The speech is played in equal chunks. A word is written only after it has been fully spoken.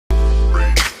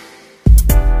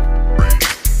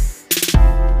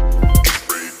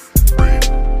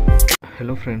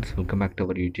Hello friends, welcome back to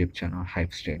our YouTube channel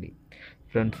Hyipsdaily.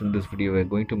 Friends, in this video we're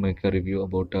going to make a review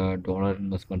about a dollar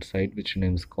investment site which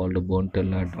name is called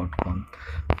burntler.com.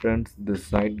 Friends, this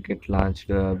site get launched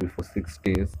before 6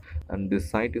 days and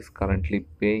this site is currently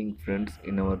paying. Friends,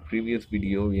 in our previous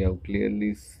video we have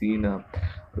clearly seen a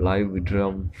live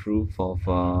withdrawal proof of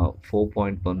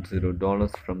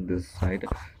 $4.10 from this site,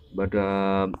 but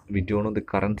we don't know the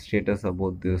current status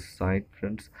about this site.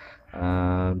 Friends,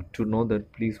 to know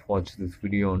that, please watch this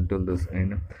video until this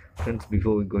end. Friends,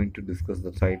 before we going to discuss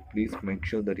the site, please make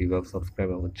sure that you have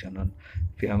subscribed our channel.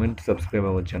 If you haven't subscribed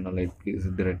our channel yet, please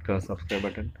hit the red color subscribe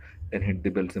button, then hit the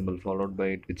bell symbol followed by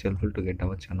it, which helpful to get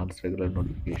our channel's regular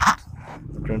notifications.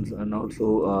 Friends, and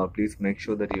also please make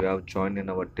sure that you have joined in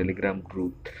our Telegram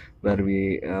group where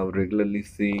we regularly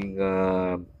seeing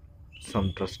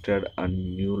some trusted and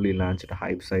newly launched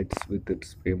Hyip sites with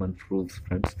its payment proofs.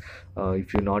 Friends,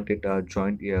 if you're not yet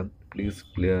joined here, please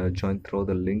join through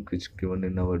the link which given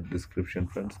in our description.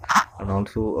 Friends, and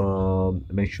also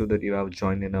make sure that you have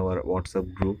joined in our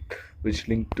WhatsApp group which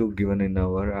link to given in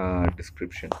our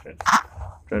description.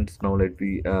 Friends, now let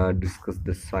me discuss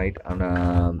this site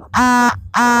and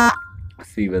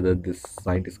see whether this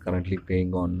site is currently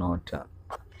paying or not.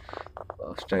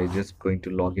 First, I just going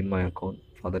to log in my account.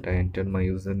 For that, I entered my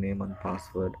username and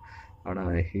password, and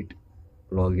I hit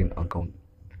login account,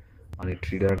 and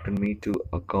it redirected me to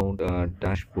account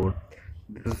dashboard.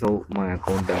 This is how my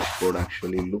account dashboard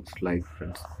actually looks like,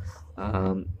 friends.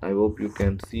 I hope you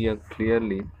can see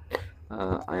clearly.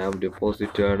 I have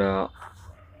deposited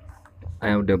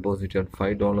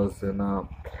 $5 in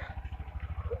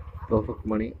perfect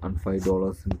money and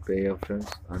 $5 in payer,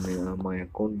 friends, and my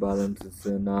account balance is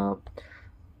in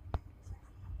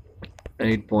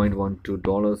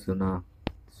 $8.12 in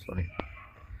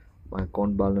my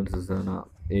account balance is in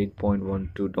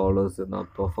 $8.12 in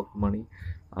perfect money,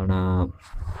 and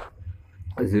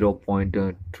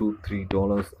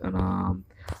 $0.23 in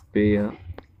payer,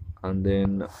 and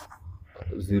then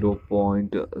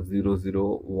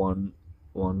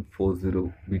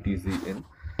 0.001140 BTC in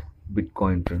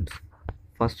Bitcoin. Friends,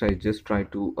 first I just try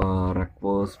to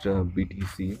request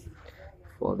BTC.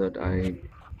 For that, I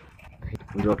hit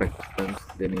withdraw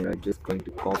request. Then here I just going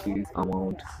to copy this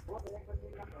amount,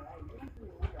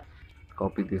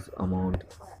 copy this amount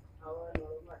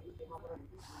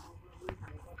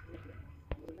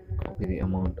copy the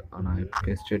amount, and I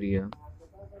pasted here,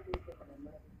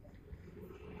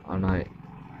 and I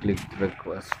clicked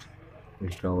request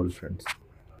withdrawal. Friends,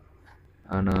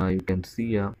 and you can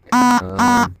see here,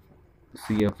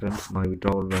 friends, my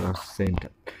withdrawal were sent.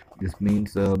 This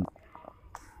means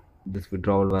this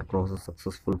withdrawal were processed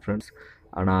successful. Friends,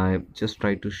 and I just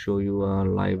try to show you a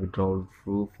live withdrawal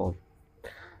proof of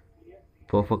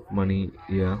perfect money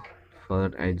here. For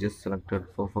that, I just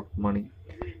selected perfect money,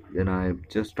 then I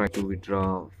just try to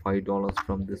withdraw $5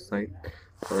 from this site.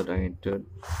 For that, I entered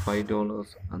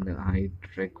 $5 and then I hit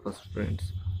request.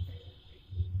 Friends,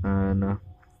 and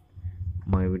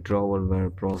my withdrawal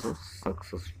were processed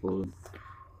successful.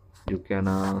 You can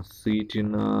see it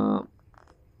in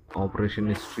operation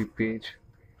history page.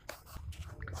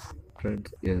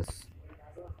 Friends, yes,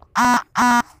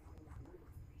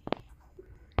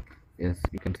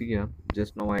 you can see here,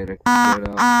 just now I requested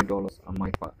 $5 and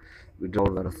my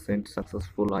withdrawal were sent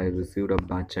successful. I received a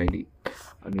batch ID,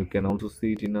 and you can also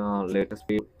see it in a latest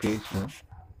page,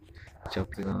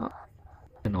 just in our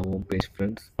home page.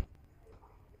 Friends,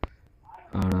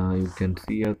 and you can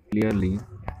see clearly,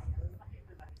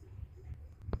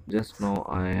 just now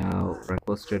I have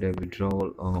requested a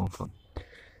withdrawal of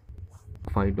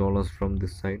 $5 from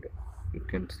this site. You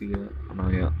can see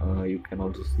and you can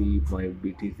also see my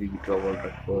BTC withdrawal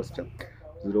request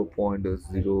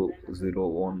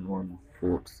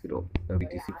 0.001140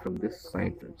 BTC from this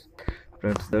site.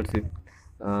 Friends, that's it.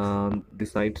 The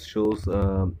site shows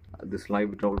this live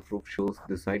withdrawal proof shows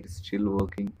the site is still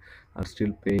working and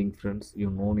still paying. Friends, you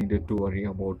no needed to worry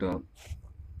about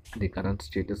the current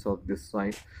status of this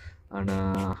site, and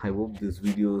I hope this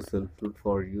video is helpful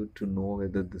for you to know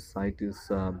whether the site is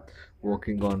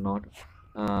working or not,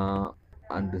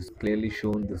 and this clearly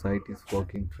shown the site is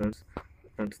working. Friends,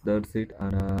 that's it,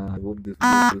 and I hope this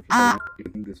video is helpful. If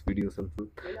you think this video is helpful,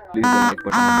 please the like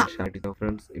button and share it with your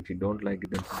friends. If you don't like it,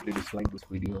 then simply dislike this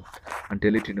video and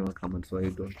tell it in your comments why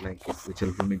you don't like it, which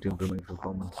helps me to improve my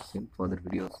performance in further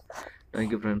videos.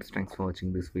 Thank you, friends. Thanks for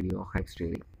watching this video.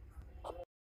 Hyipsdaily.